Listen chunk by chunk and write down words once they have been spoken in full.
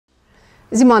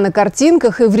Зима на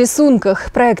картинках и в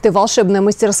рисунках. Проекты «Волшебная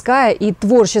мастерская» и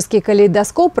 «Творческий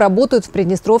калейдоскоп» работают в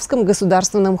Приднестровском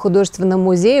государственном художественном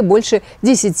музее больше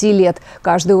 10 лет.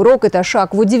 Каждый урок – это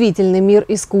шаг в удивительный мир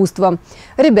искусства.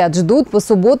 Ребят ждут по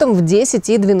субботам в 10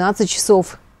 и 12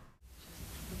 часов.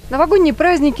 Новогодние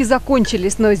праздники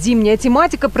закончились, но зимняя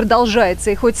тематика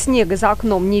продолжается. И хоть снега за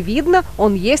окном не видно,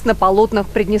 он есть на полотнах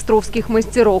приднестровских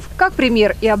мастеров. Как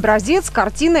пример и образец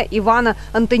картина Ивана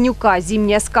Антонюка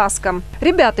 «Зимняя сказка».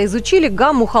 Ребята изучили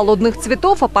гамму холодных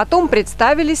цветов, а потом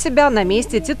представили себя на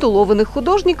месте титулованных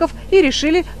художников и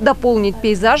решили дополнить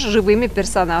пейзаж живыми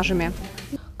персонажами.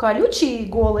 Колючие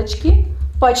иголочки,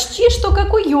 почти что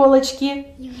как у елочки.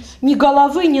 Ни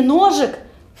головы, ни ножек.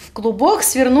 В клубок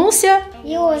свернулся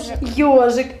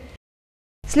ежик.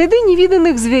 Следы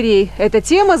невиданных зверей – это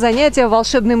тема занятия в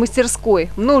волшебной мастерской.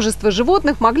 Множество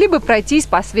животных могли бы пройтись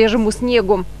по свежему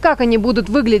снегу. Как они будут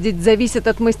выглядеть, зависит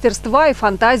от мастерства и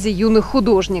фантазии юных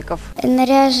художников.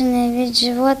 Наряженный вид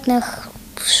животных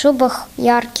в шубах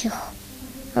ярких,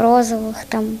 розовых,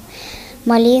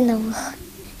 малиновых.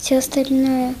 Все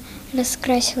остальное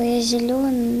раскрасила я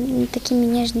зеленым, такими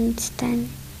нежными цветами.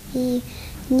 И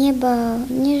небо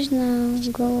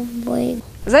нежно-голубое.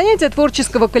 Занятие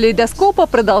творческого калейдоскопа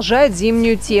продолжает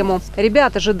зимнюю тему.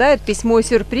 Ребята ожидают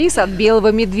письмо-сюрприз от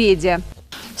белого медведя.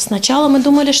 Сначала мы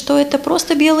думали, что это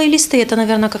просто белые листы. Это,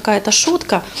 наверное, какая-то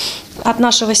шутка от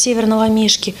нашего северного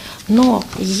мишки. Но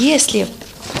если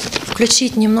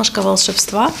включить немножко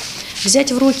волшебства,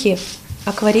 взять в руки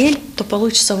акварель, то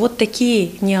получится вот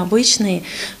такие необычные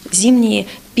зимние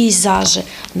пейзажи.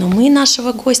 Но мы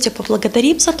нашего гостя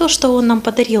поблагодарим за то, что он нам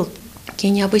подарил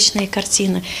такие необычные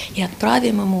картины, и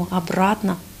отправим ему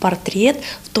обратно портрет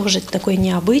в тоже такой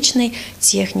необычной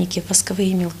технике: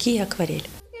 восковые мелки и акварель.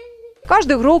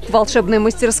 Каждый урок волшебной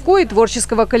мастерской и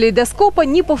творческого калейдоскопа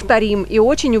неповторим и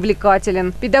очень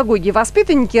увлекателен. Педагоги и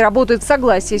воспитанники работают в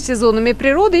согласии с сезонами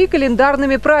природы и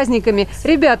календарными праздниками.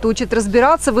 Ребята учат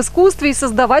разбираться в искусстве и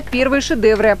создавать первые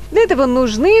шедевры. Для этого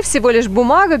нужны всего лишь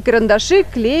бумага, карандаши,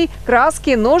 клей,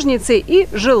 краски, ножницы и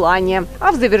желание.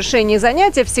 А в завершении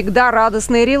занятия всегда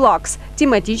радостный релакс –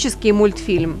 тематический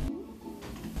мультфильм.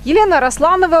 Елена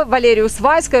Росланова, Валерия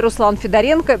Свайская, Руслан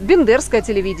Федоренко, Бендерское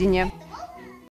телевидение.